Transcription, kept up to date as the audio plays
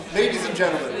and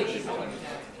gentlemen,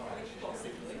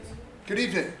 good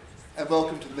evening and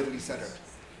welcome to the Middle East Center.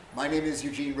 My name is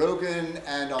Eugene Rogan,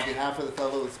 and on behalf of the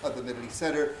Fellows of the Middle East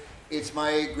Center, it's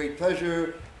my great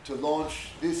pleasure to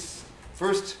launch this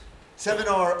first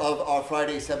seminar of our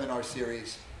Friday seminar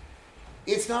series.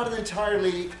 It's not an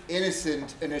entirely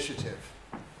innocent initiative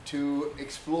to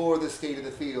explore the state of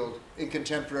the field in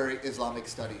contemporary Islamic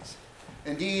studies.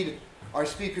 Indeed, our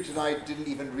speaker tonight didn't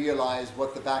even realize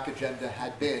what the back agenda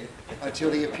had been until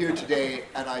he appeared today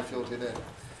and I filled him in.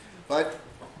 But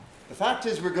the fact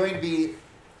is, we're going to be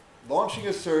launching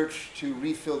a search to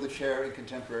refill the chair in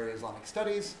contemporary Islamic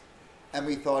studies, and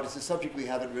we thought it's a subject we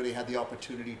haven't really had the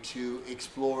opportunity to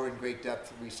explore in great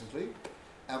depth recently,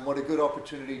 and what a good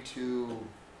opportunity to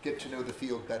get to know the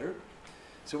field better.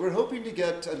 So we're hoping to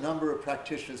get a number of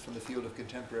practitioners from the field of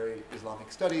contemporary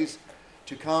Islamic studies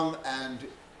to come and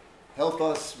help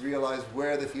us realize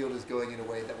where the field is going in a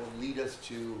way that will lead us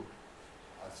to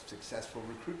a successful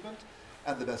recruitment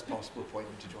and the best possible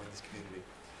appointment to join this community.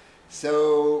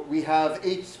 So we have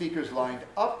 8 speakers lined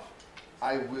up.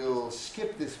 I will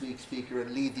skip this week's speaker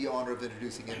and leave the honor of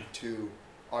introducing him to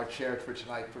our chair for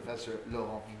tonight, Professor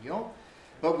Laurent Mignon.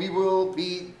 But we will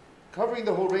be covering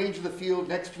the whole range of the field.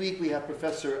 Next week we have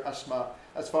Professor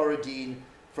Asfaruddin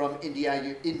from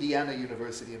Indiana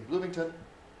University in Bloomington.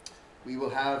 We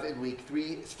will have in week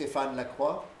 3 Stéphane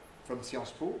Lacroix from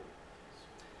Sciences Po.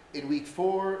 In week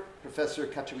 4, Professor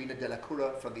Caterina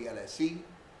Dellacura from the LSE.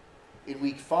 In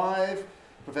week 5,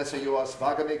 Professor Joas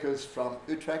Wagemakers from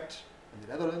Utrecht in the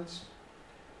Netherlands.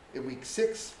 In week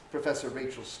 6, Professor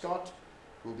Rachel Scott,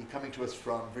 who will be coming to us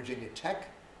from Virginia Tech.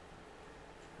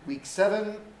 Week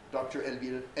 7, Dr.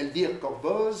 Elvire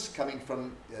Corboz, coming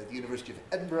from the University of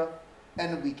Edinburgh.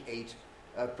 And in week 8,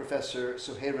 Professor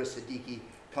Sohaira Siddiqui,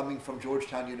 coming from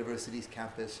Georgetown University's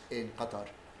campus in Qatar.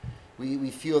 We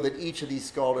feel that each of these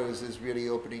scholars is really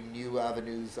opening new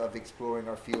avenues of exploring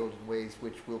our field in ways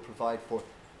which will provide for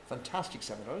fantastic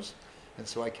seminars. And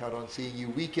so I count on seeing you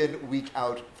week in, week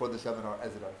out for the seminar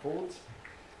as it unfolds.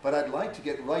 But I'd like to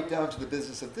get right down to the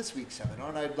business of this week's seminar,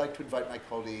 and I'd like to invite my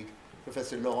colleague,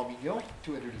 Professor Laurent Mignon,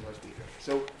 to introduce our speaker.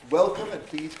 So welcome, and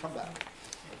please come back.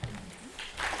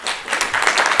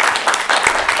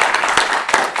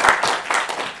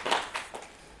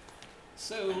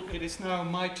 So it is now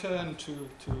my turn to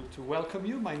welcome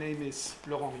you. My name is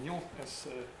Laurent Mignon, as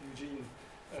Eugene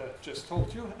just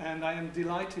told you, and I am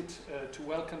delighted to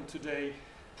welcome today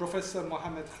Professor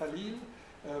Mohammed Khalil.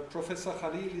 Professor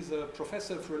Khalil is a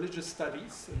professor of religious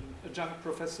studies, an adjunct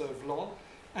professor of law,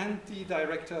 and the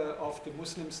director of the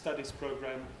Muslim Studies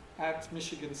program at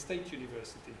Michigan State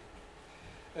University.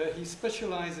 He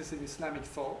specializes in Islamic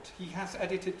thought. He has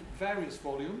edited various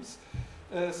volumes,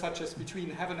 such as Between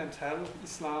Heaven and Hell,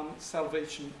 Islam,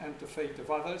 Salvation and the Fate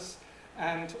of Others,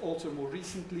 and also more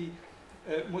recently,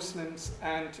 Muslims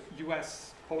and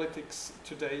US Politics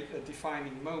Today, a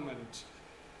Defining Moment.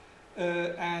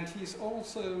 And he's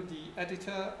also the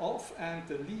editor of and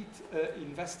the lead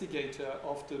investigator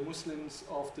of the Muslims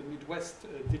of the Midwest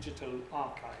Digital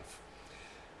Archive.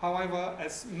 However,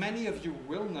 as many of you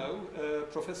will know,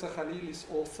 Professor Khalil is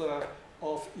author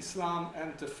of Islam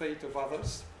and the Fate of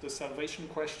Others, The Salvation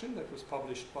Question, that was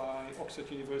published by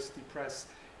Oxford University Press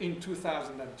in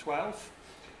 2012,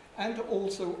 and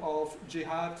also of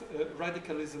Jihad,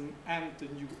 Radicalism and the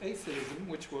New Atheism,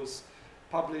 which was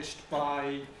published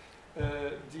by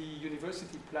the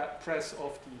University Press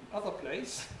of the other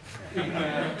place in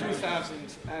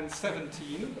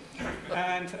 2017.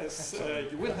 And as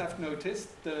you will have noticed,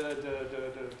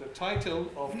 the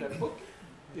title of that book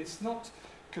is not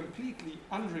completely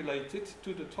unrelated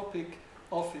to the topic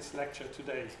of his lecture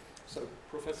today. So,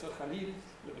 Professor Khalil,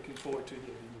 we're looking forward to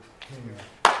hearing you.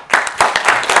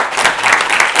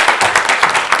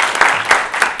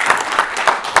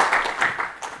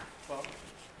 Well,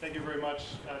 thank you very much.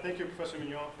 Thank you, Professor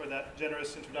Mignon, for that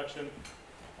generous introduction.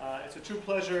 It's a true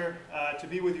pleasure to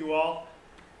be with you all.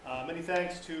 Many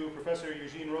thanks to Professor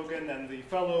Eugene Rogan and the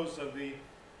fellows of the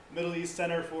Middle East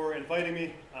Center for inviting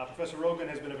me. Professor Rogan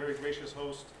has been a very gracious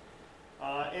host.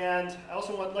 And I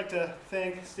also would like to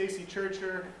thank Stacy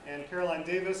Churcher and Caroline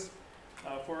Davis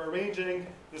for arranging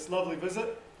this lovely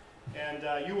visit, and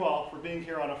you all for being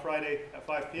here on a Friday at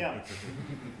 5 p.m.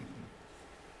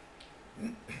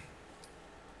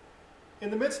 In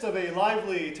the midst of a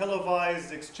lively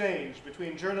televised exchange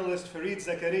between journalist Fareed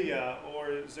Zakaria,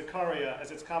 or Zakaria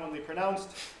as it's commonly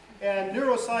pronounced, and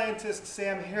neuroscientist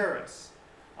Sam Harris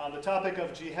on the topic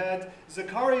of jihad,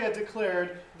 Zakaria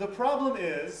declared, "The problem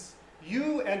is,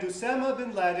 you and Osama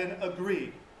bin Laden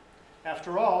agree.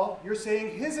 After all, you're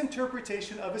saying his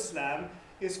interpretation of Islam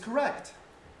is correct."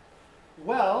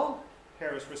 Well,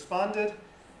 Harris responded.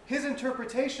 His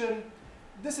interpretation,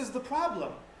 this is the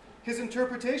problem. His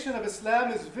interpretation of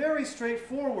Islam is very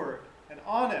straightforward and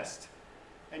honest,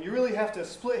 and you really have to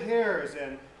split hairs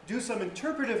and do some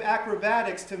interpretive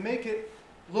acrobatics to make it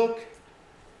look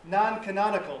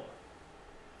non-canonical.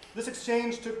 This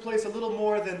exchange took place a little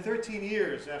more than 13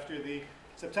 years after the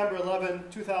September 11,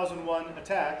 2001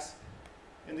 attacks.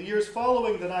 In the years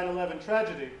following the 9/11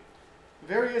 tragedy,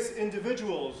 various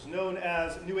individuals known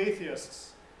as New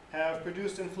Atheists have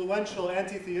produced influential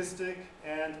anti-theistic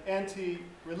and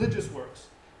anti-religious works.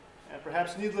 And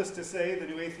perhaps needless to say, the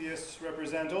New Atheists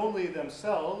represent only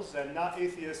themselves and not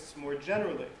atheists more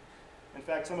generally. In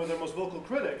fact, some of their most vocal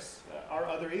critics are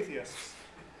other atheists.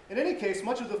 In any case,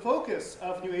 much of the focus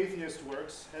of New Atheist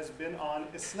works has been on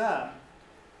Islam.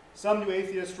 Some New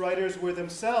Atheist writers were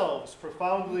themselves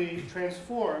profoundly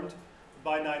transformed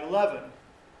by 9/11.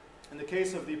 In the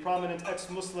case of the prominent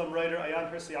ex-Muslim writer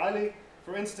Ayaan Hirsi Ali,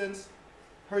 for instance,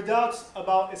 her doubts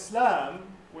about Islam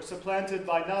were supplanted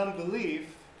by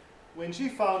non-belief when she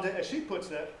found it, as she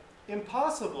puts it,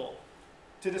 impossible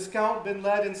to discount bin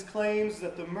Laden's claims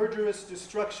that the murderous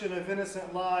destruction of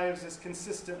innocent lives is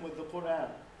consistent with the Quran.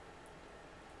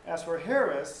 As for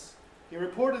Harris, he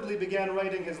reportedly began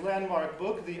writing his landmark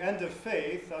book, The End of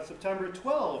Faith, on September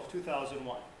 12,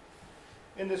 2001.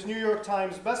 In this New York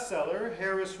Times bestseller,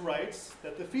 Harris writes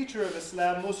that the feature of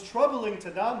Islam most troubling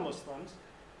to non-Muslims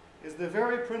is the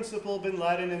very principle bin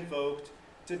Laden invoked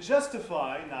to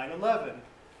justify 9/11,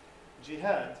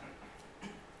 jihad.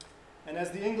 And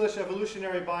as the English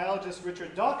evolutionary biologist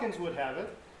Richard Dawkins would have it,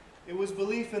 it was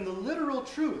belief in the literal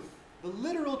truth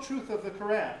of the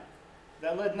Quran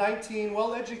that led 19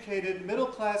 well-educated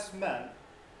middle-class men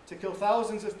to kill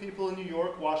thousands of people in New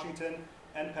York, Washington,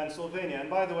 and Pennsylvania. And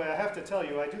by the way, I have to tell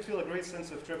you, I do feel a great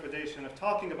sense of trepidation of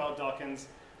talking about Dawkins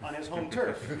on his home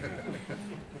turf.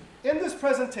 In this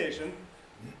presentation,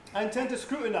 I intend to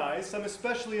scrutinize some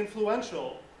especially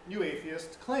influential New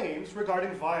Atheist claims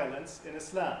regarding violence in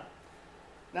Islam.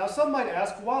 Now, some might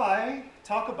ask, why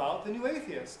talk about the New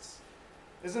Atheists?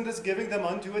 Isn't this giving them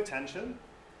undue attention?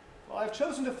 Well, I've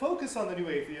chosen to focus on the New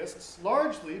Atheists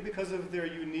largely because of their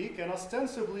unique and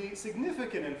ostensibly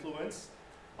significant influence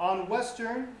on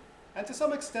Western, and to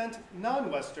some extent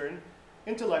non-Western,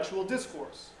 intellectual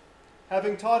discourse.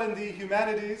 Having taught in the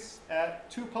humanities at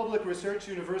 2 public research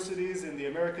universities in the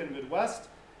American Midwest,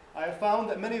 I have found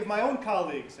that many of my own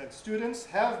colleagues and students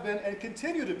have been and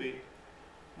continue to be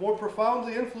more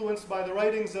profoundly influenced by the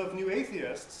writings of New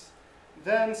Atheists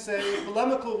than, say,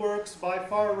 polemical works by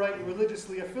far-right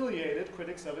religiously affiliated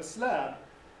critics of Islam,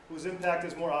 whose impact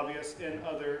is more obvious in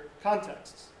other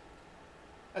contexts.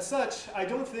 As such, I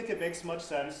don't think it makes much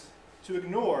sense to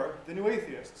ignore the New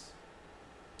Atheists.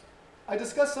 I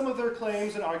discuss some of their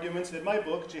claims and arguments in my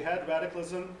book, Jihad,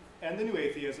 Radicalism, and the New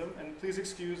Atheism, and please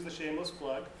excuse the shameless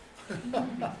plug.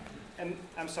 And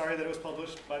I'm sorry that it was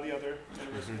published by the other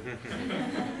university.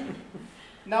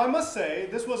 Now, I must say,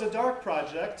 this was a dark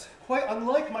project, quite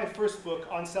unlike my first book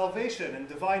on salvation and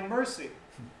divine mercy,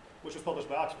 which was published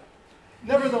by Oxford.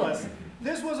 Nevertheless,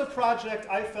 this was a project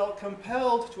I felt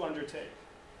compelled to undertake.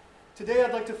 Today,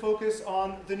 I'd like to focus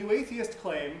on the New Atheist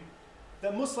claim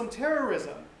that Muslim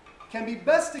terrorism can be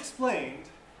best explained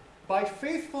by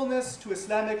faithfulness to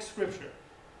Islamic scripture.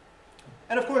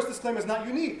 And of course, this claim is not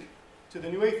unique to the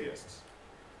New Atheists.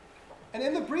 And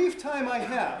in the brief time I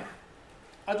have,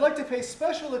 I'd like to pay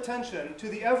special attention to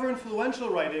the ever-influential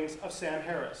writings of Sam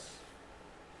Harris.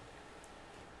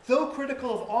 Though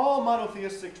critical of all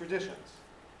monotheistic traditions,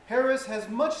 Harris has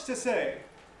much to say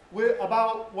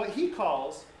about what he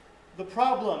calls the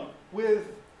problem with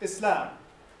Islam,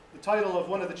 the title of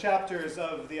one of the chapters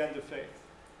of The End of Faith.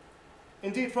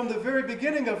 Indeed, from the very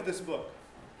beginning of this book,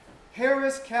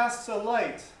 Harris casts a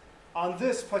light on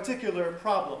this particular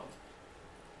problem.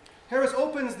 Harris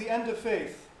opens The End of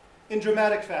Faith in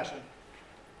dramatic fashion,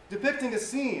 depicting a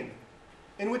scene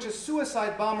in which a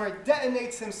suicide bomber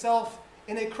detonates himself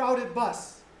in a crowded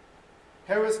bus.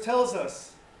 Harris tells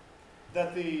us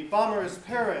that the bomber's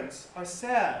parents are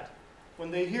sad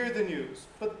when they hear the news,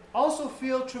 but also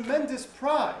feel tremendous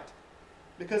pride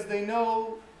because they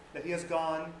know that he has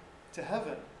gone to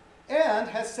heaven and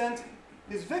has sent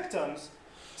his victims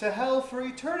to hell for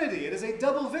eternity. It is a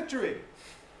double victory.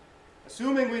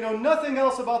 Assuming we know nothing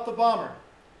else about the bomber,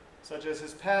 such as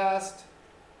his past,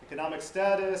 economic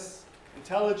status,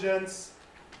 intelligence,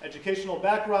 educational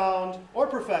background, or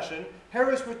profession,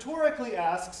 Harris rhetorically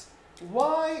asks,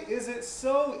 why is it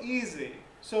so easy,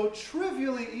 so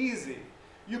trivially easy,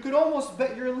 you could almost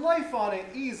bet your life on it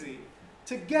easy,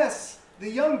 to guess the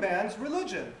young man's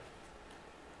religion?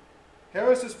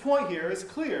 Harris's point here is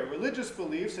clear. Religious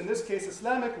beliefs, in this case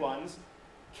Islamic ones,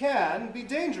 can be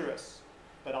dangerous.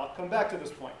 But I'll come back to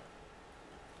this point.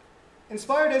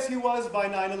 Inspired as he was by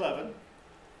 9/11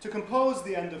 to compose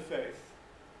The End of Faith,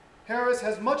 Harris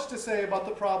has much to say about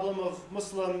the problem of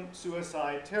Muslim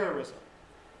suicide terrorism.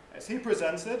 As he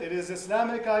presents it, it is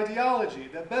Islamic ideology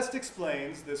that best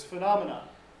explains this phenomenon.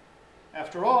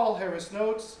 After all, Harris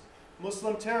notes,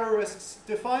 Muslim terrorists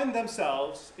define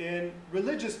themselves in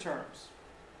religious terms.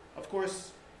 Of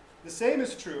course, the same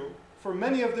is true for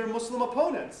many of their Muslim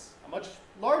opponents, a much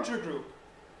larger group.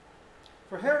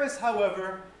 For Harris,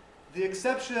 however, the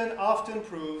exception often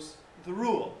proves the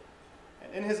rule.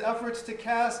 And in his efforts to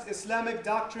cast Islamic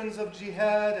doctrines of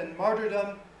jihad and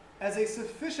martyrdom as a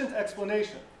sufficient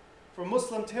explanation for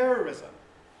Muslim terrorism,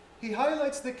 he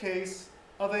highlights the case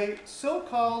of a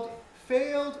so-called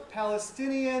failed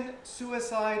Palestinian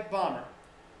suicide bomber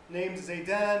named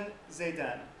Zaydan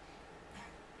Zaydan.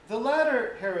 The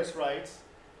latter, Harris writes,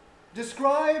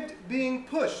 described being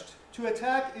pushed to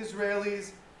attack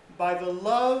Israelis by the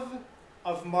love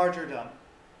of martyrdom.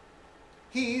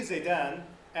 He, Zaydan,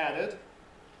 added,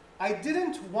 "I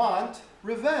didn't want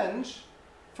revenge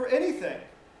for anything.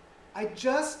 I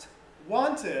just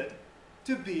wanted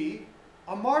to be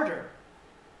a martyr."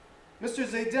 Mr.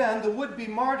 Zaydan, the would-be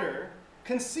martyr,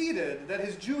 conceded that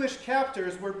his Jewish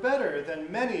captors were better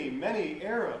than many, many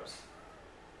Arabs.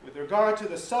 With regard to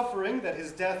the suffering that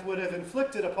his death would have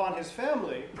inflicted upon his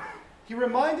family, he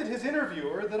reminded his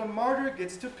interviewer that a martyr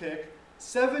gets to pick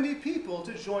 70 people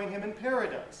to join him in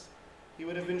paradise. He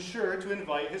would have been sure to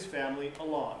invite his family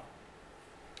along.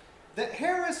 That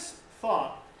Harris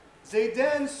thought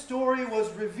Zaydan's story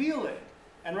was revealing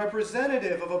and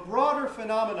representative of a broader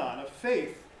phenomenon of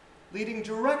faith leading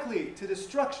directly to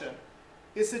destruction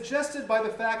is suggested by the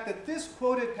fact that this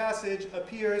quoted passage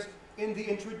appears in the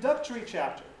introductory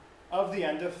chapter of The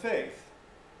End of Faith.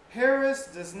 Harris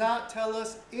does not tell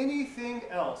us anything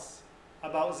else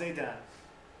about Zaydan.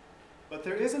 But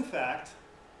there is, in fact,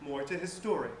 more to his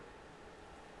story.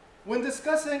 When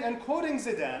discussing and quoting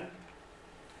Zaydan,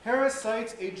 Harris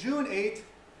cites a June 8,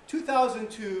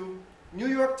 2002 New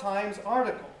York Times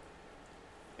article.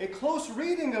 A close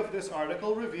reading of this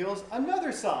article reveals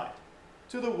another side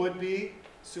to the would-be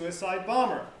suicide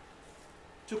bomber.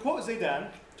 To quote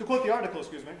the article,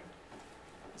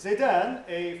 Zaydan,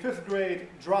 a fifth grade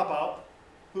dropout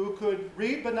who could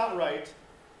read but not write,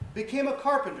 became a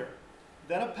carpenter,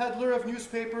 then a peddler of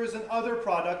newspapers and other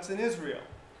products in Israel.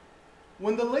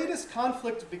 When the latest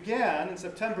conflict began in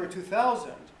September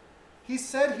 2000, he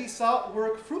said he sought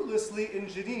work fruitlessly in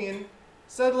Jenin,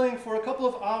 settling for a couple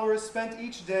of hours spent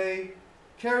each day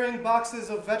carrying boxes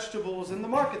of vegetables in the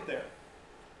market there.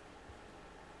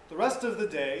 The rest of the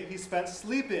day he spent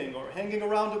sleeping or hanging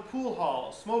around a pool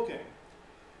hall, smoking.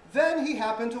 Then he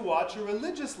happened to watch a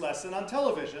religious lesson on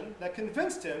television that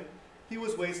convinced him he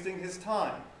was wasting his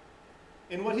time.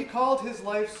 In what he called his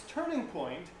life's turning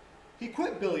point, he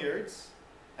quit billiards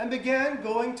and began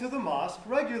going to the mosque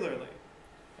regularly.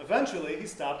 Eventually, he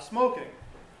stopped smoking.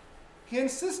 He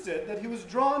insisted that he was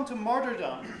drawn to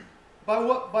martyrdom by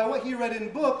what he read in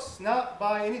books, not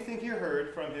by anything he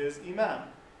heard from his imam.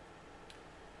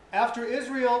 After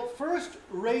Israel first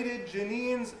raided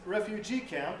Jenin's refugee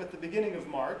camp at the beginning of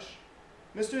March,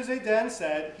 Mr. Zaydan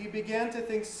said he began to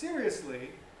think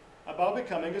seriously about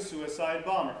becoming a suicide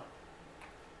bomber.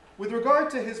 With regard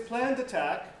to his planned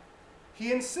attack,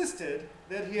 he insisted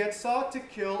that he had sought to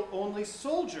kill only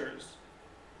soldiers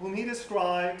whom he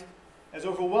described as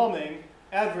overwhelming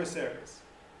adversaries.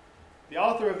 The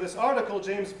author of this article,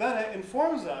 James Bennett,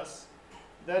 informs us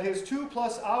that his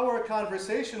 2+ hour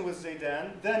conversation with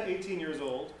Zaydan, then 18 years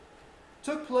old,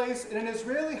 took place in an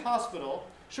Israeli hospital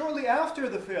shortly after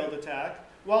the failed attack,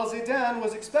 while Zaydan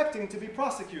was expecting to be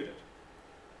prosecuted.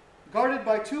 Guarded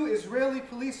by 2 Israeli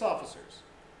police officers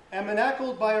and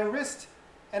manacled by a wrist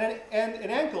and an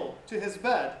ankle to his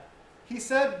bed, he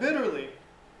said bitterly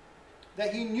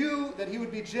that he knew that he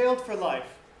would be jailed for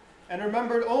life and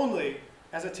remembered only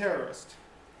as a terrorist.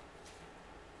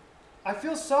 "I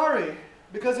feel sorry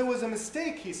because it was a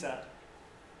mistake," he said.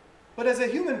 "But as a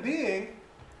human being,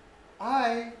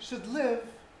 I should live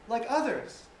like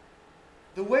others.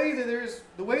 The way there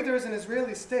is an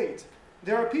Israeli state,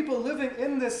 there are people living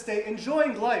in this state,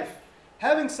 enjoying life,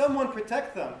 having someone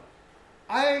protect them.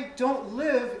 I don't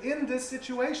live in this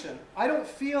situation. I don't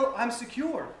feel I'm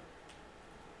secure."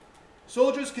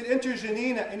 Soldiers could enter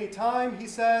Jenin at any time, he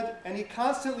said, and he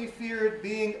constantly feared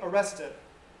being arrested.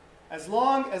 "As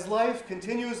long as life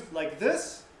continues like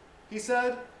this," he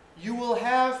said, "you will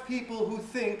have people who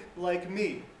think like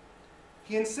me."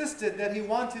 He insisted that he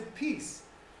wanted peace,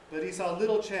 that he saw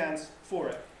little chance for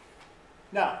it.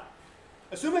 Now,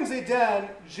 assuming Zaidan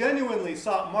genuinely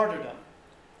sought martyrdom,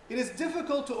 it is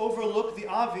difficult to overlook the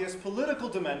obvious political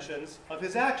dimensions of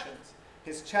his actions,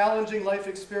 his challenging life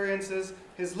experiences,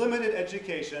 his limited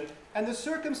education, and the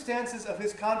circumstances of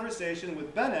his conversation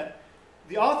with Bennett,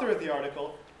 the author of the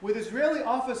article, with Israeli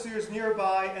officers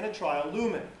nearby and a trial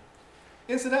looming.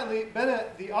 Incidentally,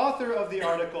 Bennett, the author of the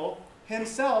article,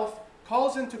 himself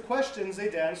calls into question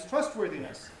Zaidan's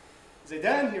trustworthiness.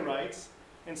 Zaidan, he writes,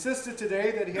 insisted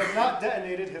today that he had not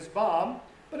detonated his bomb,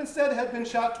 but instead had been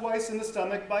shot twice in the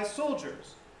stomach by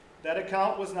soldiers. That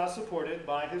account was not supported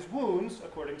by his wounds,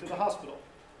 according to the hospital.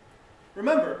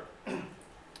 Remember,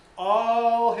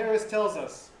 all Harris tells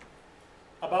us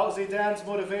about Zaidan's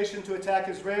motivation to attack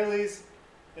Israelis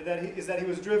is that he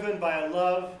was driven by a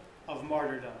love of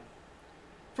martyrdom.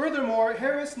 Furthermore,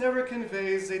 Harris never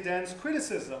conveys Zaidan's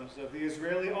criticisms of the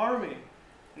Israeli army.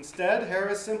 Instead,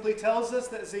 Harris simply tells us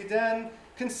that Zaidan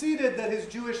conceded that his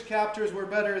Jewish captors were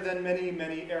better than many,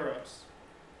 many Arabs.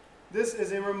 This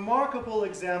is a remarkable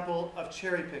example of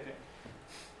cherry picking.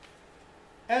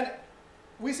 And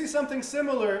we see something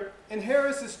similar in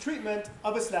Harris's treatment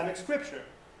of Islamic scripture,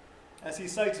 as he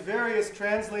cites various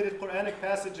translated Quranic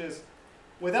passages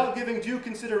without giving due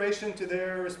consideration to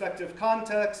their respective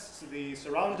contexts, the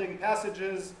surrounding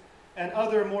passages, and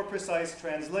other more precise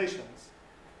translations.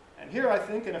 And here I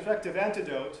think an effective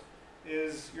antidote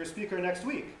is your speaker next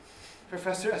week,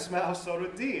 Professor Asma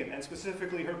Afsaruddin, and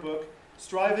specifically her book,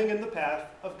 Striving in the Path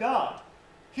of God.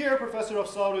 Here, Professor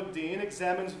Afsaruddin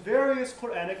examines various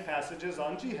Quranic passages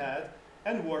on jihad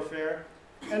and warfare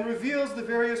and reveals the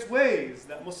various ways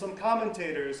that Muslim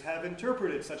commentators have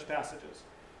interpreted such passages.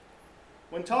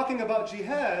 When talking about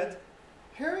jihad,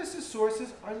 Harris's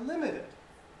sources are limited,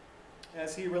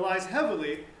 as he relies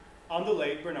heavily on the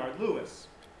late Bernard Lewis.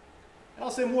 And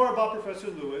I'll say more about Professor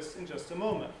Lewis in just a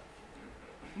moment.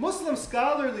 Muslim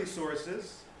scholarly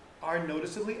sources are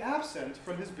noticeably absent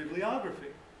from his bibliography.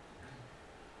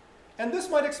 And this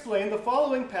might explain the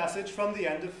following passage from The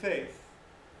End of Faith.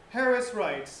 Harris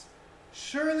writes,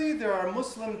 "Surely there are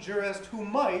Muslim jurists who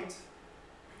might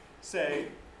say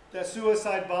that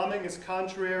suicide bombing is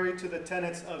contrary to the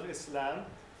tenets of Islam.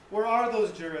 Where are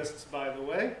those jurists, by the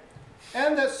way?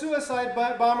 And that suicide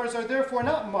bombers are therefore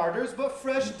not martyrs, but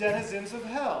fresh denizens of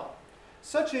hell.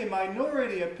 Such a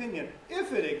minority opinion,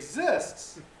 if it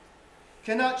exists,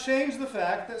 cannot change the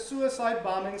fact that suicide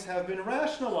bombings have been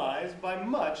rationalized by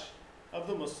much of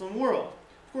the Muslim world."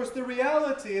 Of course, the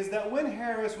reality is that when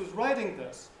Harris was writing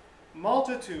this,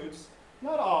 multitudes,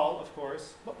 not all, of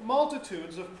course, but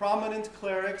multitudes of prominent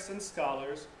clerics and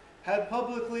scholars had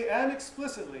publicly and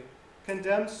explicitly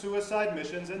condemned suicide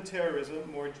missions and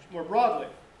terrorism more broadly.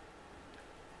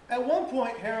 At one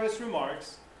point, Harris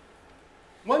remarks,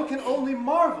 "One can only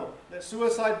marvel that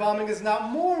suicide bombing is not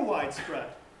more widespread."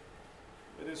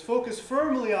 With his focus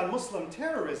firmly on Muslim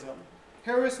terrorism,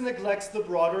 Harris neglects the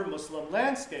broader Muslim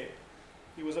landscape.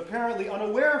 He was apparently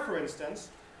unaware, for instance,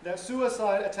 that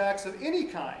suicide attacks of any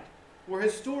kind were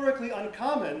historically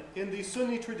uncommon in the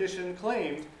Sunni tradition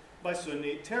claimed by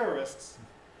Sunni terrorists.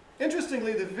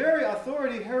 Interestingly, the very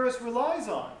authority Harris relies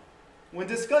on when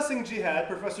discussing jihad,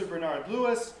 Professor Bernard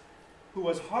Lewis, who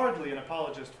was hardly an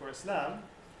apologist for Islam,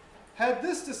 had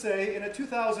this to say in a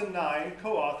 2009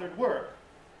 co-authored work.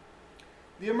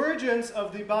 "The emergence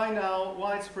of the by now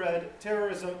widespread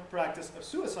terrorism practice of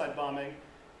suicide bombing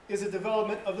is a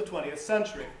development of the 20th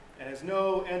century and has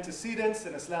no antecedents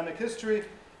in Islamic history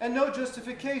and no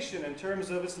justification in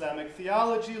terms of Islamic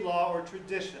theology, law, or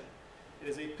tradition. It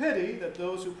is a pity that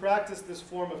those who practice this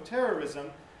form of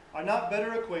terrorism are not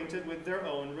better acquainted with their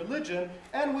own religion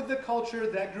and with the culture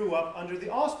that grew up under the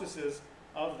auspices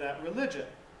of that religion."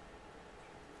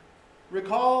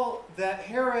 Recall that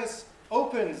Harris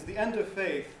opens The End of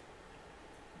Faith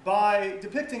by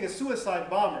depicting a suicide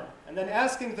bomber and then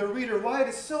asking the reader why it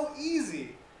is so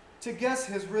easy to guess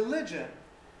his religion.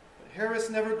 But Harris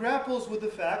never grapples with the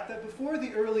fact that before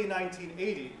the early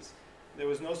 1980s, there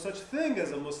was no such thing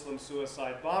as a Muslim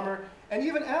suicide bomber, and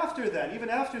even after then, even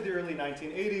after the early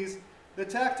 1980s, the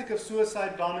tactic of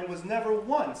suicide bombing was never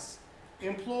once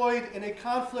employed in a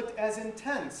conflict as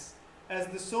intense as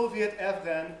the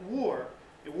Soviet-Afghan War,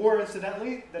 a war,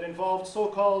 incidentally, that involved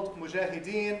so-called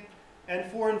mujahideen and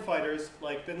foreign fighters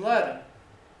like bin Laden.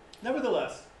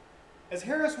 Nevertheless, as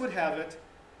Harris would have it,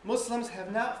 Muslims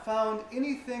have not found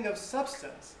anything of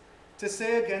substance to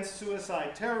say against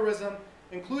suicide terrorism,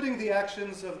 including the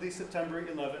actions of the September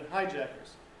 11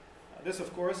 hijackers. This,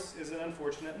 of course, is an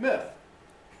unfortunate myth.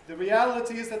 The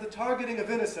reality is that the targeting of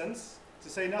innocents, to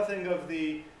say nothing of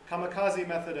the kamikaze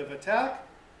method of attack,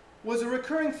 was a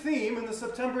recurring theme in the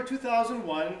September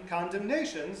 2001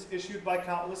 condemnations issued by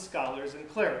countless scholars and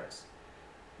clerics.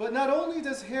 But not only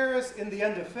does Harris, in The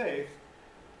End of Faith,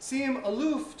 seem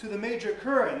aloof to the major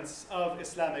currents of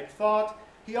Islamic thought,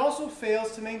 he also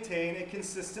fails to maintain a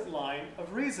consistent line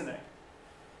of reasoning.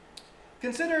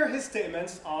 Consider his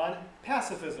statements on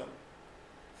pacifism.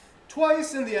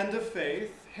 Twice in The End of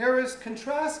Faith, Harris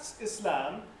contrasts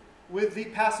Islam with the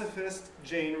pacifist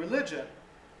Jain religion.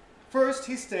 First,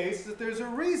 he states that there's a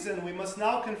reason we must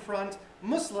now confront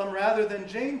Muslim rather than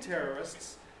Jain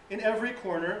terrorists in every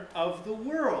corner of the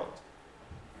world.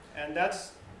 And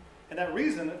that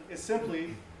reason is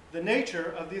simply the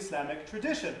nature of the Islamic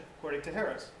tradition, according to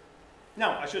Harris.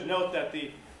 Now, I should note that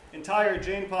the entire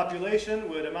Jain population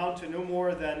would amount to no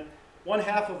more than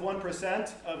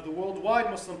 0.5% of the worldwide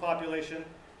Muslim population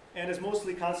and is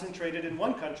mostly concentrated in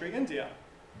one country, India.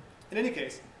 In any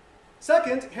case,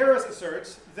 second, Harris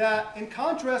asserts that in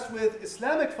contrast with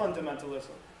Islamic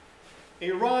fundamentalism,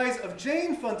 a rise of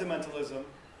Jain fundamentalism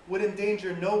would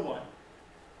endanger no one,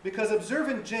 because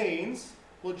observant Jains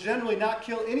will generally not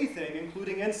kill anything,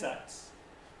 including insects.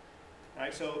 All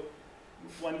right, so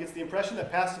one gets the impression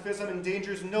that pacifism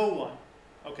endangers no one.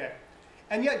 Okay.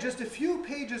 And yet, just a few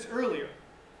pages earlier,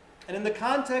 and in the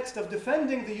context of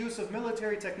defending the use of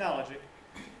military technology,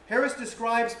 Harris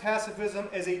describes pacifism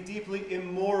as a deeply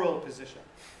immoral position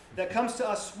that comes to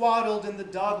us swaddled in the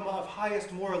dogma of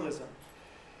highest moralism.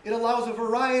 It allows a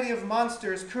variety of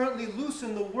monsters currently loose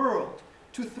in the world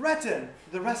to threaten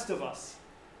the rest of us.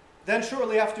 Then,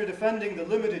 shortly after defending the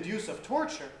limited use of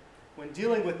torture when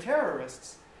dealing with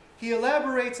terrorists, he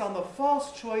elaborates on the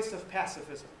false choice of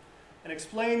pacifism and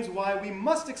explains why we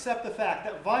must accept the fact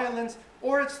that violence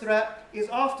or its threat is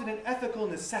often an ethical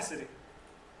necessity.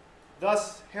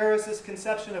 Thus, Harris's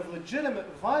conception of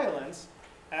legitimate violence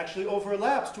actually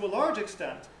overlaps to a large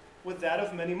extent with that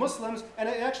of many Muslims, and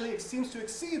it actually seems to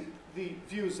exceed the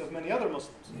views of many other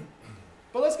Muslims.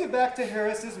 But let's get back to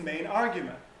Harris's main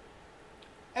argument.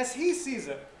 As he sees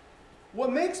it,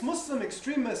 what makes Muslim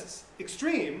extremists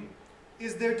extreme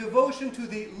is their devotion to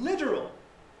the literal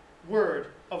word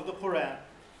of the Quran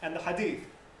and the Hadith.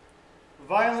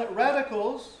 Violent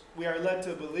radicals, we are led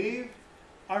to believe,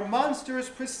 are monsters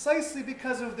precisely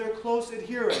because of their close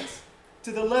adherence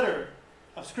to the letter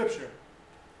of Scripture.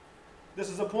 This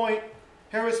is a point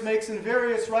Harris makes in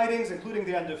various writings, including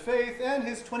The End of Faith and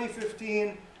his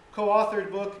 2015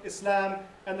 co-authored book, Islam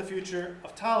and the Future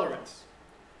of Tolerance.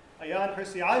 Ayaan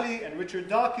Hirsi Ali and Richard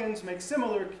Dawkins make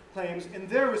similar claims in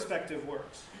their respective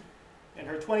works. In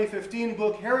her 2015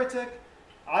 book, Heretic,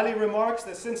 Ali remarks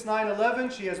that since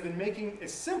 9/11, she has been making a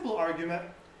simple argument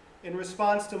in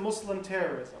response to Muslim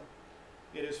terrorism.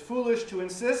 It is foolish to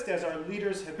insist, as our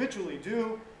leaders habitually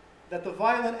do, that the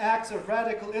violent acts of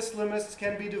radical Islamists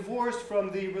can be divorced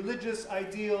from the religious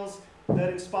ideals that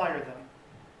inspire them.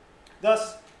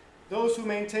 Thus, those who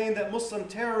maintain that Muslim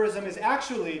terrorism is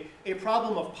actually a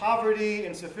problem of poverty,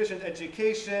 insufficient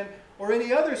education, or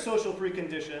any other social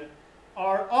precondition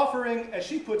are offering, as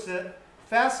she puts it,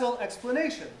 facile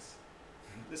explanations.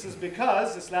 This is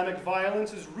because Islamic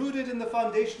violence is rooted in the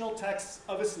foundational texts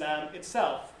of Islam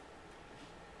itself.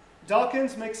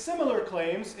 Dawkins makes similar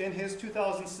claims in his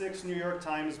 2006 New York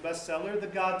Times bestseller, The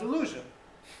God Delusion.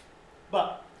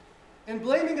 But in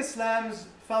blaming Islam's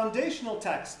foundational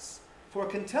texts for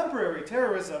contemporary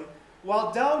terrorism,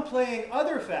 while downplaying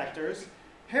other factors,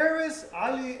 Harris,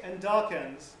 Ali, and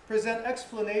Dawkins present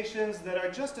explanations that are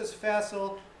just as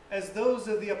facile as those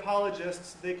of the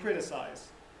apologists they criticize.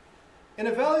 In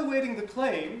evaluating the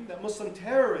claim that Muslim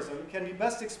terrorism can be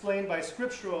best explained by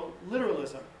scriptural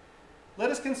literalism, let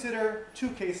us consider two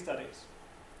case studies.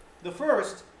 The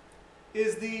first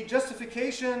is the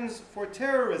justifications for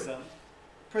terrorism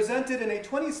presented in a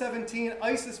 2017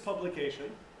 ISIS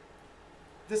publication.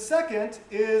 The second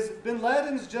is bin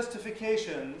Laden's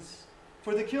justifications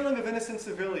for the killing of innocent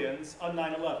civilians on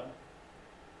 9/11.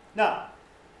 Now,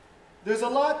 there's a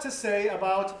lot to say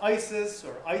about ISIS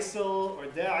or ISIL or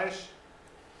Daesh,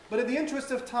 but in the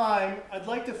interest of time, I'd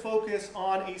like to focus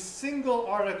on a single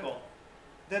article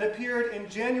that appeared in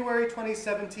January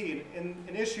 2017 in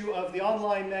an issue of the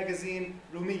online magazine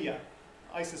Rumiyya,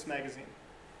 ISIS magazine.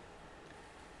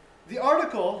 The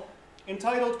article,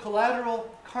 entitled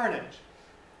Collateral Carnage,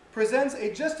 presents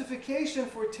a justification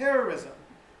for terrorism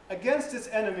against its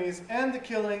enemies and the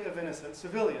killing of innocent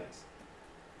civilians.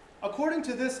 According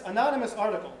to this anonymous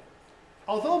article,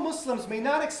 although Muslims may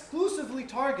not exclusively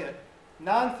target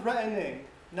non-threatening,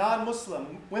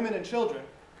 non-Muslim women and children,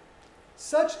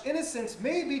 such innocents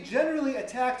may be generally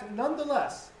attacked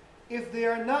nonetheless if they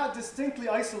are not distinctly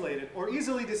isolated or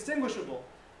easily distinguishable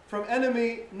from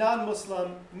enemy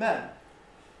non-Muslim men.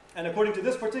 And according to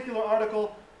this particular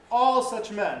article, all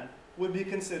such men would be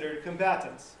considered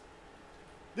combatants.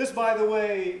 This, by the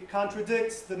way,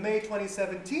 contradicts the May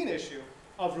 2017 issue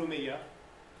of Rumiyya,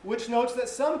 which notes that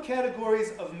some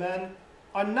categories of men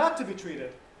are not to be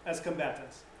treated as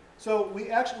combatants. So we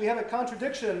have a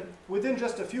contradiction within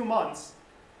just a few months,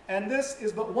 and this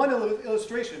is but one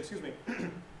illustration,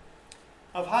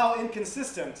 of how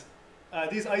inconsistent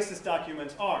these ISIS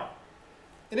documents are.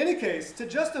 In any case, to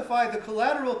justify the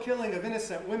collateral killing of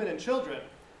innocent women and children,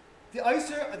 the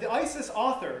ISIS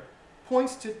author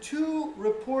points to two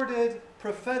reported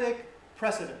prophetic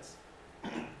precedents.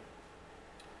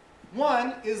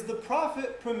 One is the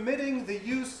prophet permitting the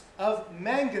use of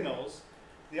mangonels.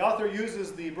 The author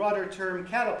uses the broader term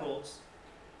catapults,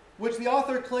 which the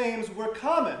author claims were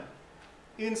common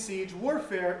in siege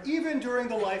warfare even during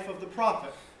the life of the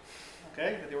prophet.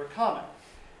 Okay, that they were common.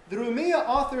 The Rumiyya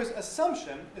author's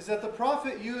assumption is that the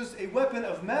prophet used a weapon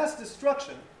of mass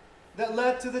destruction that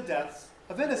led to the deaths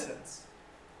of innocents.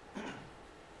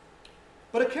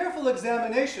 But a careful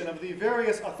examination of the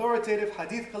various authoritative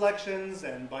hadith collections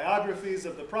and biographies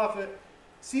of the prophet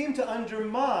seem to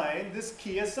undermine this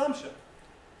key assumption.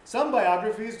 Some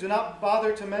biographies do not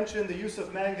bother to mention the use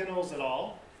of mangonels at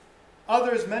all.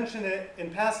 Others mention it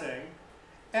in passing.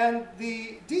 And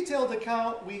the detailed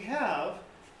account we have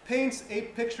paints a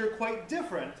picture quite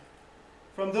different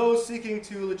from those seeking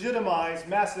to legitimize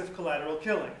massive collateral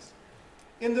killings.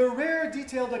 In the rare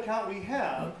detailed account we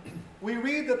have, we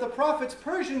read that the Prophet's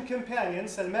Persian companion,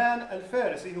 Salman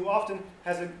al-Farisi, who often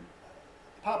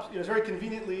is very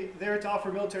conveniently there to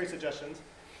offer military suggestions,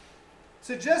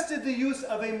 suggested the use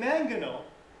of a mangonel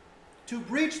to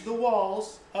breach the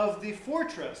walls of the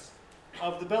fortress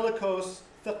of the bellicose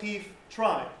Thaqif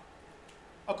tribe.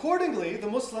 Accordingly, the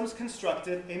Muslims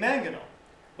constructed a mangonel,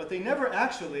 but they never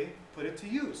actually put it to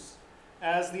use,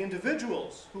 as the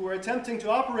individuals who were attempting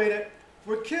to operate it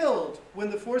were killed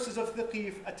when the forces of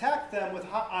Thaqif attacked them with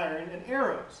hot iron and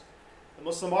arrows. The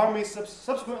Muslim army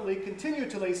subsequently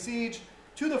continued to lay siege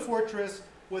to the fortress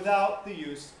without the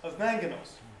use of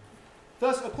mangonels.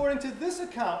 Thus, according to this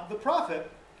account, the Prophet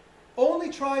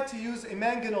only tried to use a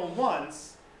mangonel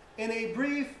once in a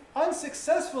brief,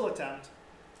 unsuccessful attempt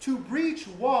to breach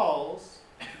walls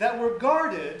that were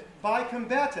guarded by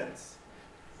combatants.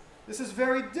 This is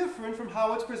very different from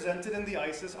how it's presented in the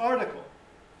ISIS article.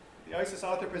 The ISIS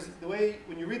author, the way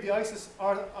when you read the ISIS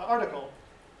article,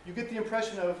 you get the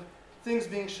impression of things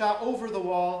being shot over the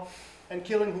wall and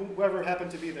killing whoever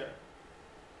happened to be there.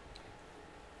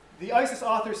 The ISIS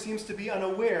author seems to be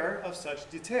unaware of such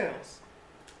details.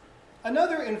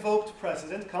 Another invoked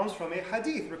precedent comes from a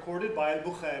hadith recorded by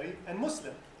al-Bukhari and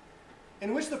Muslim,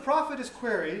 in which the Prophet is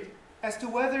queried as to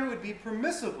whether it would be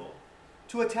permissible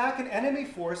to attack an enemy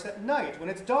force at night when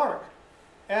it's dark.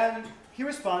 And he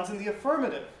responds in the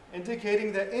affirmative,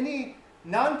 indicating that any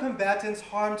non-combatants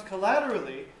harmed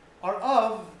collaterally are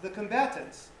of the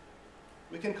combatants.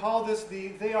 We can call this the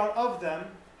 "they are of them"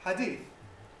 hadith.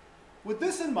 With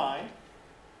this in mind,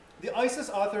 the ISIS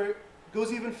author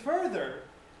goes even further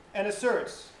and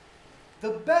asserts the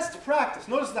best practice.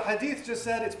 Notice the hadith just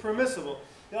said it's permissible.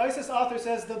 The ISIS author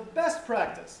says the best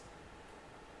practice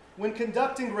when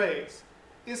conducting raids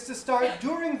is to start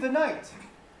during the night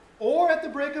or at the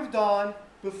break of dawn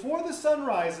before the sun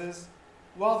rises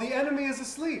while the enemy is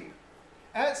asleep.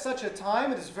 At such a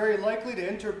time, it is very likely to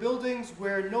enter buildings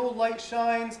where no light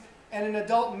shines and an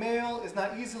adult male is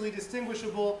not easily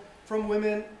distinguishable from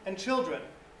women and children.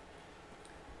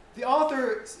 The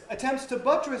author attempts to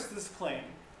buttress this claim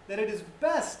that it is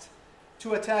best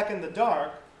to attack in the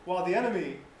dark while the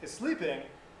enemy is sleeping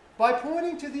by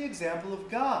pointing to the example of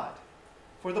God.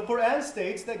 For the Quran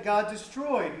states that God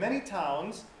destroyed many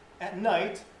towns at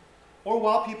night or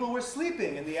while people were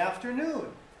sleeping in the afternoon.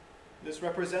 This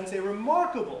represents a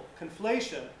remarkable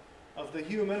conflation of the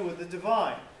human with the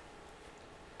divine.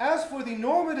 As for the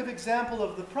normative example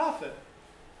of the Prophet,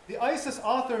 the ISIS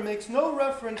author makes no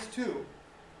reference to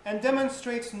and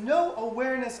demonstrates no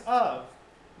awareness of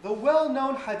the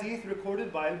well-known hadith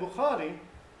recorded by al-Bukhari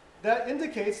that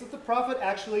indicates that the Prophet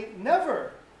actually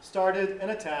never started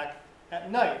an attack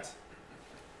at night.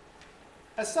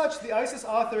 As such, the ISIS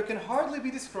author can hardly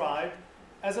be described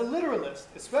as a literalist,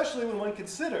 especially when one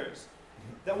considers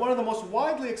that one of the most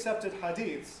widely accepted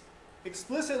hadiths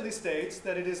explicitly states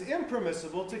that it is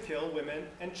impermissible to kill women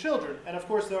and children. And of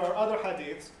course, there are other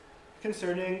hadiths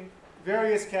concerning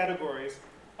various categories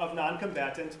of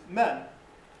non-combatant men.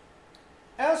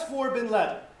 As for bin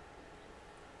Laden,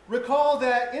 recall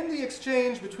that in the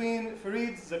exchange between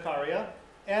Fareed Zakaria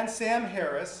and Sam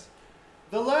Harris,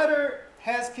 the latter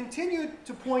has continued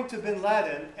to point to bin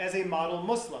Laden as a model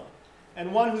Muslim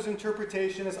and one whose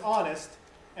interpretation is honest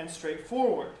and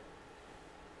straightforward.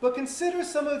 But consider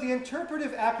some of the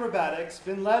interpretive acrobatics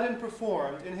bin Laden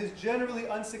performed in his generally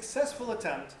unsuccessful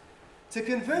attempt to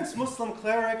convince Muslim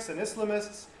clerics and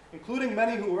Islamists, including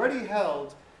many who already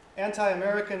held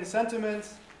anti-American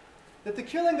sentiments, that the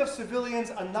killing of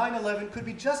civilians on 9/11 could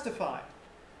be justified.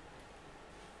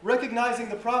 Recognizing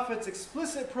the Prophet's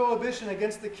explicit prohibition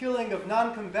against the killing of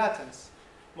non-combatants,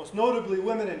 most notably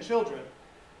women and children,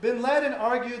 bin Laden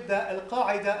argued that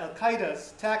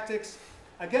Al-Qaeda's tactics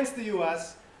against the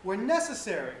US were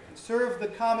necessary and served the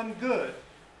common good,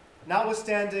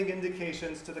 notwithstanding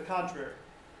indications to the contrary.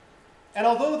 And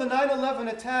although the 9/11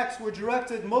 attacks were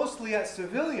directed mostly at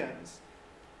civilians,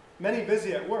 many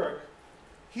busy at work,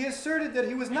 he asserted that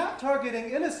he was not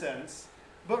targeting innocents,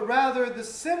 but rather the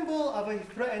symbol of a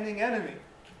threatening enemy,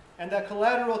 and that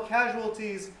collateral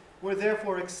casualties were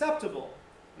therefore acceptable,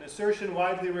 an assertion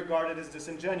widely regarded as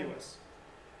disingenuous.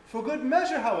 For good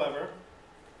measure, however,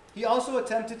 he also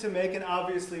attempted to make an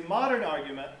obviously modern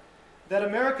argument that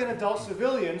American adult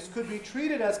civilians could be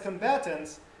treated as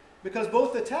combatants because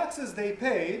both the taxes they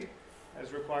paid,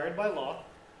 as required by law,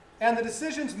 and the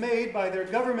decisions made by their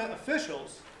government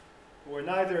officials, who were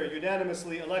neither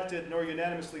unanimously elected nor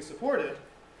unanimously supported,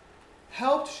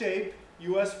 helped shape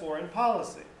US foreign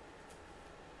policy.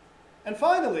 And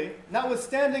finally,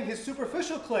 notwithstanding his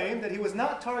superficial claim that he was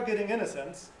not targeting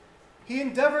innocents, he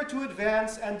endeavored to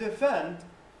advance and defend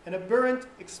an aberrant,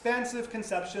 expansive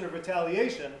conception of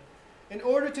retaliation in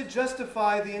order to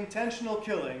justify the intentional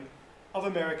killing of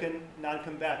American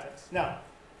non-combatants. Now,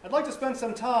 I'd like to spend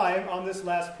some time on this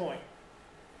last point.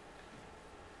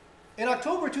 In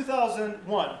October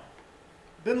 2001,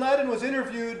 bin Laden was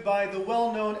interviewed by the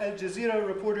well-known Al Jazeera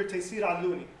reporter Taysir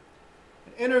Allouni,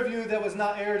 an interview that was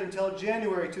not aired until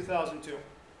January 2002.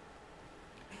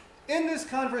 In this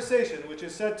conversation, which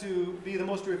is said to be the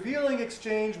most revealing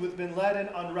exchange with bin Laden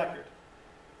on record,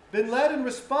 bin Laden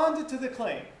responded to the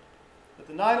claim that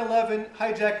the 9/11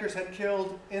 hijackers had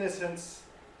killed innocents.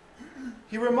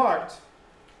 He remarked,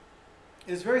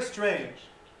 "It is very strange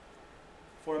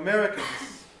for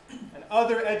Americans and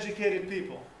other educated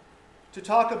people to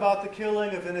talk about the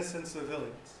killing of innocent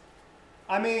civilians.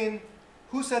 I mean,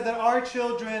 who said that our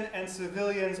children and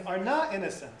civilians are not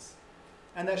innocents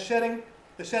and that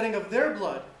the shedding of their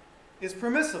blood is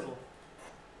permissible?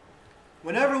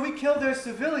 Whenever we kill their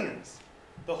civilians,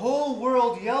 the whole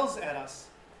world yells at us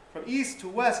from east to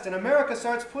west, and America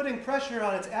starts putting pressure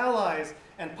on its allies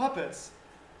and puppets.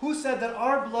 Who said that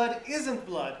our blood isn't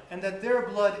blood and that their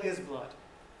blood is blood?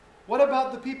 What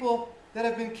about the people that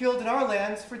have been killed in our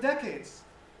lands for decades?"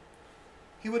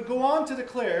 He would go on to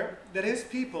declare that his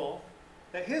people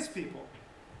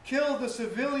kill the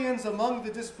civilians among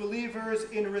the disbelievers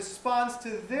in response to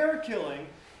their killing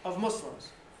of Muslims.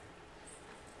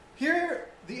 Here,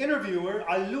 the interviewer,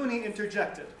 Allouni,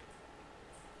 interjected.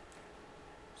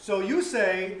 "So you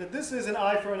say that this is an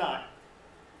eye for an eye.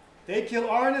 They kill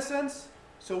our innocents,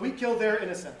 so we kill their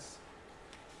innocents.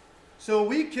 So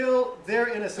we kill their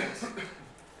innocents."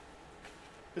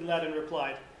 Bin Laden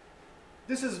replied,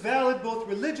 "This is valid both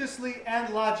religiously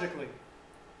and logically.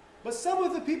 But some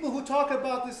of the people who talk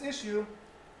about this issue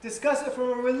discuss it from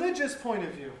a religious point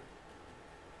of view."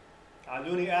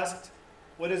 Allouni asked,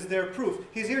 "What is their proof?"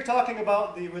 He's here talking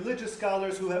about the religious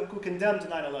scholars who condemned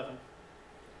 9/11.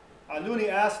 Allouni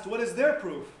asked, "What is their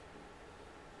proof?"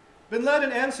 Bin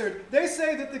Laden answered, "They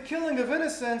say that the killing of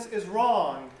innocents is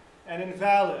wrong and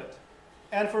invalid.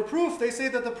 And for proof, they say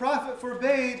that the Prophet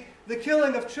forbade the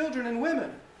killing of children and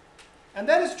women. And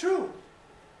that is true.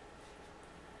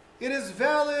 It is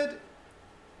valid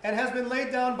and has been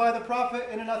laid down by the Prophet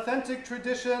in an authentic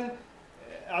tradition."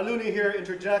 Allouni here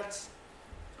interjects,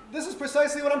 "This is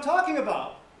precisely what I'm talking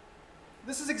about.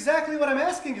 This is exactly what I'm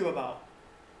asking you about."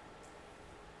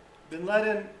 Bin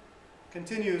Laden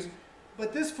continues,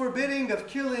 "But this forbidding of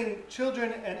killing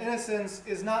children and innocents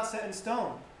is not set in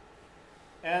stone.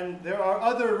 And there are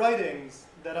other writings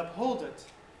that uphold it."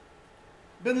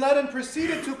 Bin Laden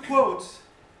proceeded to quote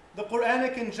the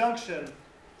Quranic injunction,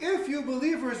 "If you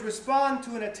believers respond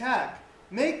to an attack,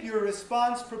 make your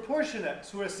response proportionate,"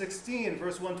 Surah 16,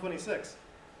 verse 126.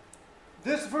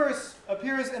 This verse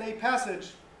appears in a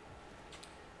passage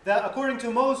that, according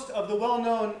to most of the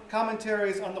well-known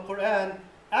commentaries on the Quran,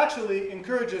 actually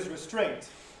encourages restraint.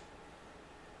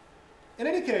 In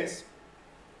any case,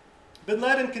 bin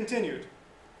Laden continued,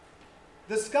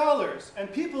 "The scholars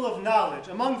and people of knowledge,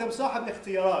 among them Sahib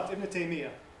al-Ikhtiyarat, Ibn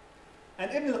Taymiyyah,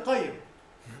 and Ibn al-Qayyim,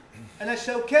 and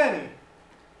al-Shawkani,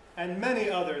 and many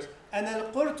others, and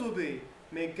al-Qurtubi,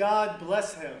 may God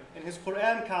bless him, in his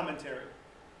Quran commentary,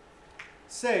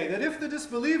 say that if the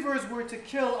disbelievers were to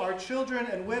kill our children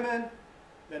and women,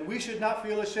 then we should not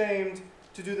feel ashamed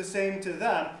to do the same to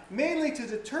them, mainly to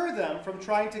deter them from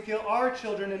trying to kill our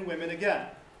children and women again.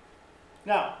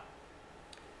 Now,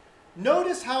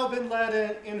 notice how bin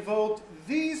Laden invoked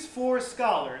these four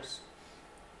scholars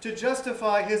to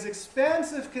justify his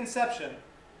expansive conception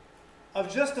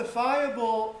of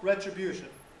justifiable retribution.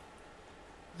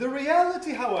 The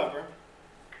reality, however,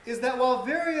 is that while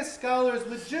various scholars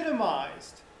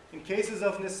legitimized, in cases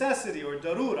of necessity or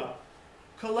darura,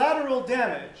 collateral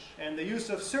damage and the use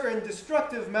of certain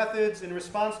destructive methods in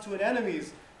response to an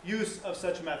enemy's use of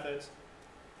such methods,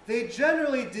 they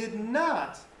generally did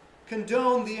not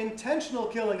condone the intentional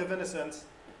killing of innocents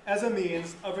as a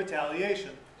means of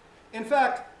retaliation. In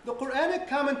fact, the Quranic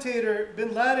commentator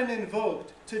bin Laden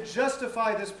invoked to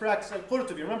justify this practice,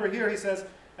 Al-Qurtubi. Remember here he says,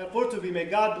 Al-Qurtubi, may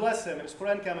God bless him, in his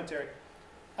Quran commentary.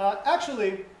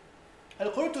 Actually,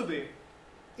 Al-Qurtubi,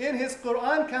 in his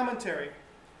Quran commentary,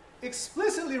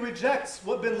 explicitly rejects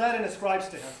what bin Laden ascribes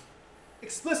to him.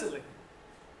 Explicitly.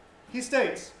 He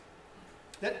states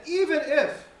that even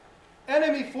if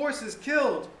enemy forces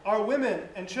killed our women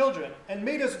and children and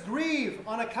made us grieve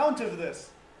on account of this,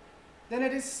 then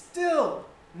it is still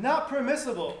not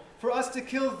permissible for us to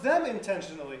kill them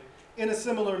intentionally in a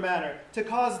similar manner, to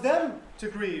cause them to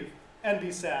grieve and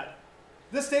be sad.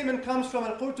 This statement comes from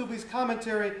Al-Qurtubi's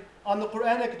commentary on the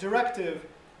Quranic directive,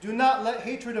 do not let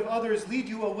hatred of others lead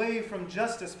you away from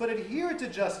justice, but adhere to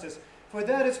justice, for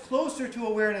that is closer to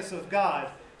awareness of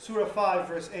God. Surah 5,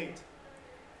 verse 8.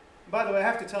 By the way, I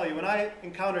have to tell you, when I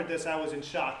encountered this, I was in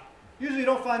shock. Usually you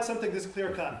don't find something this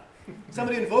clear-cut.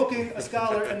 Somebody invoking a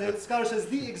scholar, and the scholar says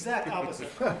the exact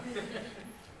opposite.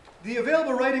 The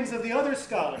available writings of the other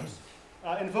scholars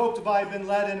invoked by bin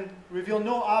Laden reveal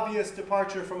no obvious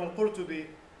departure from Al-Qurtubi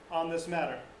on this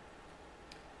matter.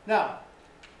 Now,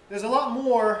 there's a lot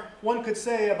more one could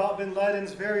say about bin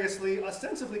Laden's variously,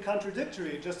 ostensibly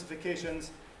contradictory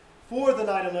justifications for the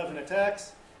 9/11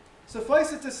 attacks.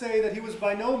 Suffice it to say that he was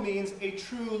by no means a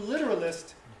true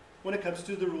literalist when it comes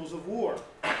to the rules of war.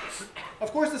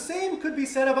 Of course, the same could be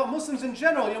said about Muslims in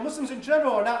general. You know, Muslims in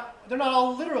general they're not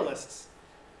all literalists.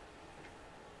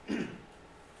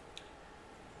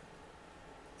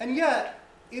 And yet,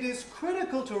 it is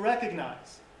critical to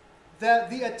recognize that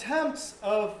the attempts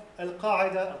of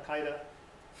Al-Qaeda,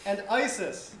 and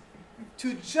ISIS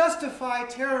to justify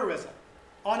terrorism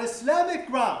on Islamic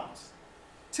grounds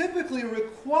typically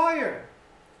require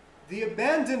the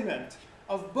abandonment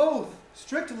of both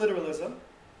strict literalism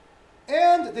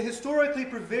and the historically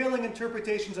prevailing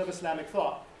interpretations of Islamic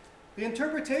thought. The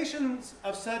interpretations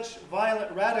of such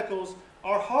violent radicals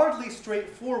are hardly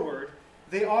straightforward.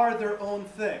 They are their own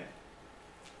thing.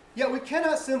 Yet we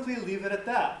cannot simply leave it at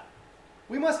that.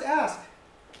 We must ask,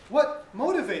 what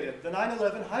motivated the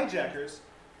 9/11 hijackers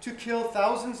to kill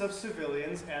thousands of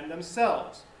civilians and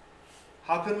themselves?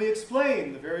 How can we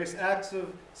explain the various acts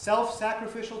of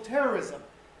self-sacrificial terrorism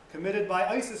committed by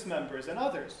ISIS members and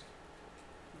others?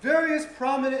 Various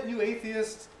prominent new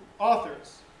atheist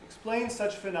authors explain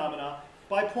such phenomena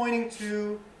by pointing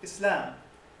to Islam,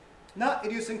 not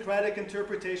idiosyncratic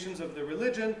interpretations of the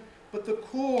religion, but the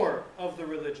core of the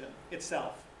religion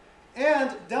itself,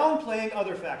 and downplaying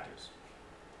other factors.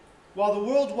 While the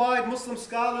worldwide Muslim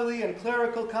scholarly and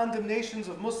clerical condemnations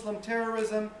of Muslim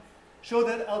terrorism show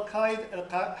that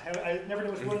I never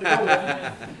know which one to go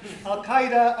with,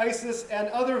 Al-Qaeda, ISIS, and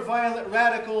other violent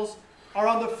radicals are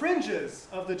on the fringes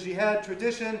of the jihad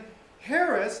tradition,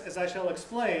 Harris, as I shall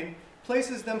explain,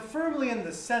 places them firmly in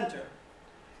the center.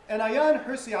 And Ayaan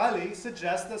Hirsi Ali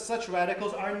suggests that such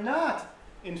radicals are not,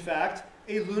 in fact,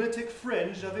 a lunatic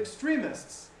fringe of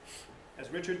extremists. As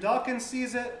Richard Dawkins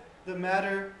sees it, the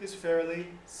matter is fairly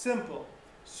simple.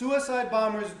 Suicide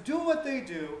bombers do what they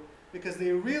do because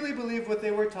they really believe what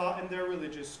they were taught in their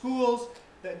religious schools,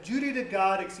 that duty to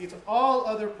God exceeds all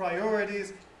other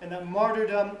priorities, and that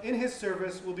martyrdom in his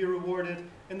service will be rewarded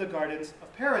in the gardens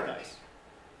of paradise.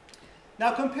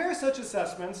 Now compare such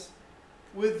assessments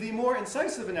with the more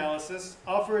incisive analysis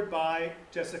offered by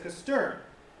Jessica Stern.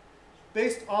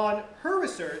 Based on her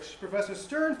research, Professor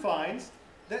Stern finds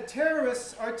that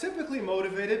terrorists are typically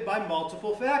motivated by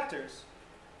multiple factors,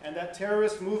 and that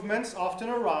terrorist movements often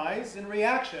arise in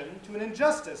reaction to an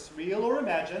injustice, real or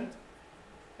imagined,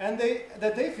 and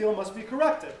that they feel must be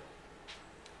corrected.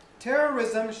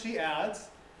 Terrorism, she adds,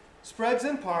 spreads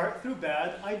in part through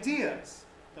bad ideas.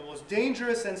 The most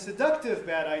dangerous and seductive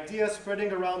bad idea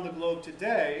spreading around the globe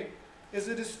today is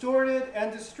a distorted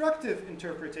and destructive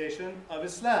interpretation of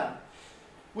Islam,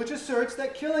 which asserts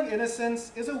that killing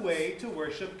innocents is a way to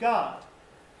worship God.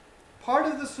 part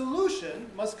of the solution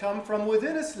must come from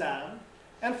within Islam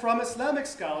and from Islamic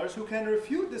scholars who can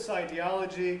refute this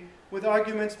ideology with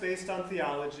arguments based on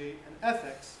theology and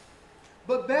ethics.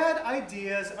 But bad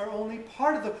ideas are only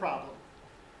part of the problem.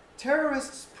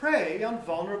 Terrorists prey on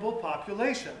vulnerable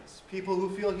populations, people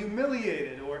who feel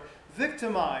humiliated or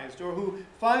victimized or who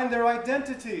find their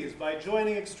identities by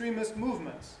joining extremist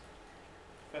movements.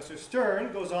 Professor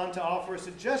Stern goes on to offer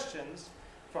suggestions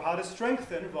for how to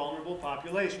strengthen vulnerable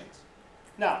populations.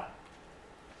 Now,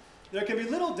 there can be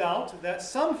little doubt that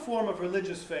some form of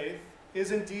religious faith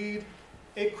is indeed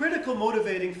a critical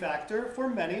motivating factor for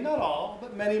many, not all,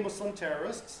 but many Muslim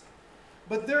terrorists.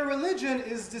 But their religion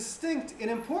is distinct in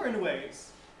important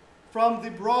ways from the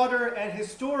broader and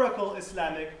historical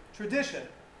Islamic tradition.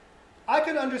 I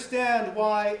can understand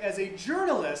why, as a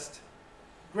journalist,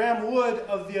 Graham Wood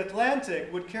of The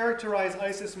Atlantic would characterize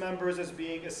ISIS members as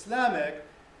being Islamic.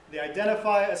 They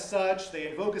identify as such, they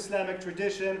invoke Islamic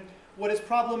tradition. What is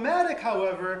problematic,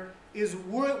 however, is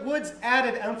Wood's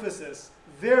added emphasis,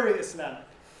 very Islamic.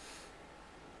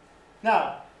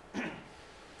 Now,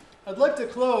 I'd like to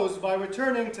close by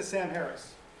returning to Sam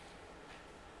Harris.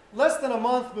 Less than a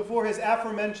month before his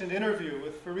aforementioned interview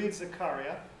with Fareed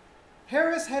Zakaria,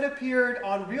 Harris had appeared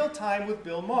on Real Time with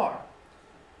Bill Maher.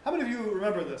 How many of you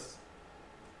remember this?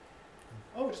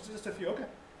 Oh, just a few, okay.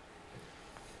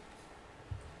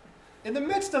 In the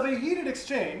midst of a heated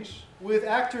exchange with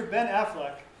actor Ben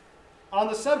Affleck on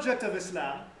the subject of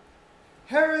Islam,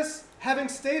 Harris, having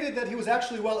stated that he was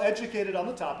actually well educated on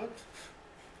the topic,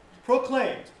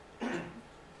 proclaimed,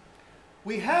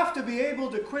 "We have to be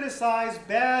able to criticize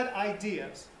bad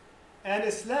ideas, and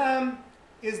Islam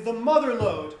is the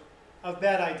motherlode of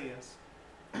bad ideas."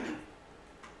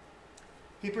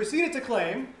 He proceeded to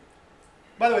claim,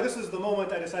 by the way, this is the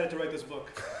moment I decided to write this book.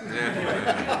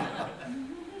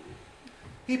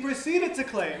 He proceeded to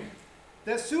claim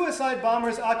that suicide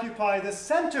bombers occupy the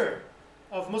center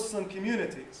of Muslim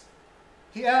communities.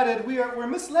 He added, we're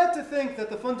misled to think that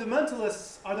the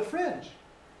fundamentalists are the fringe.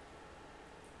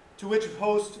 To which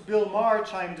host Bill Maher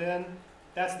chimed in,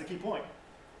 that's the key point.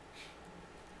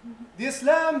 The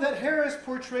Islam that Harris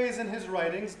portrays in his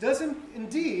writings doesn't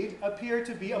indeed appear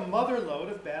to be a motherlode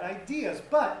of bad ideas,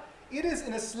 but it is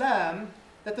an Islam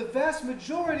that the vast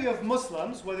majority of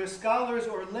Muslims, whether scholars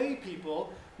or lay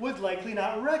people, would likely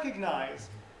not recognize,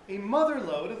 a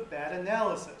motherlode of bad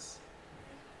analysis.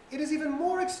 It is even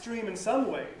more extreme in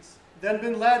some ways than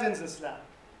bin Laden's Islam.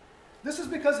 This is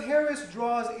because Harris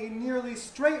draws a nearly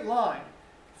straight line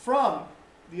from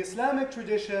the Islamic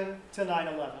tradition to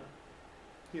 9/11.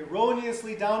 He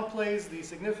erroneously downplays the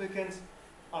significance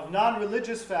of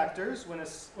non-religious factors when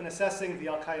assessing the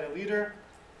Al-Qaeda leader,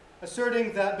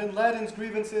 asserting that bin Laden's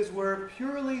grievances were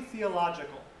purely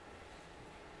theological.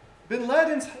 Bin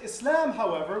Laden's Islam,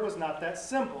 however, was not that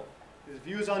simple. His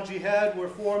views on jihad were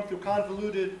formed through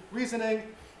convoluted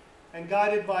reasoning and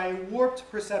guided by a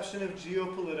warped perception of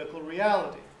geopolitical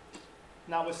reality.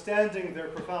 Notwithstanding their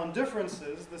profound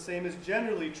differences, the same is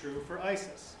generally true for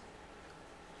ISIS.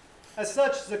 As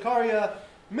such, Zakaria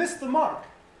missed the mark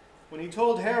when he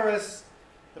told Harris,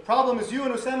 the problem is you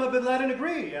and Osama bin Laden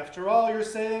agree. After all, you're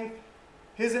saying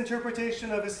his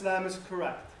interpretation of Islam is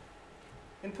correct.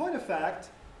 In point of fact,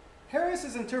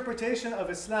 Harris's interpretation of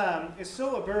Islam is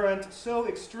so aberrant, so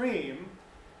extreme,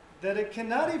 that it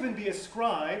cannot even be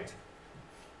ascribed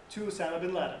to Osama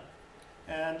bin Laden.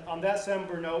 And on that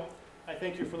somber note, I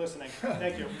thank you for listening.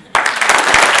 Thank you.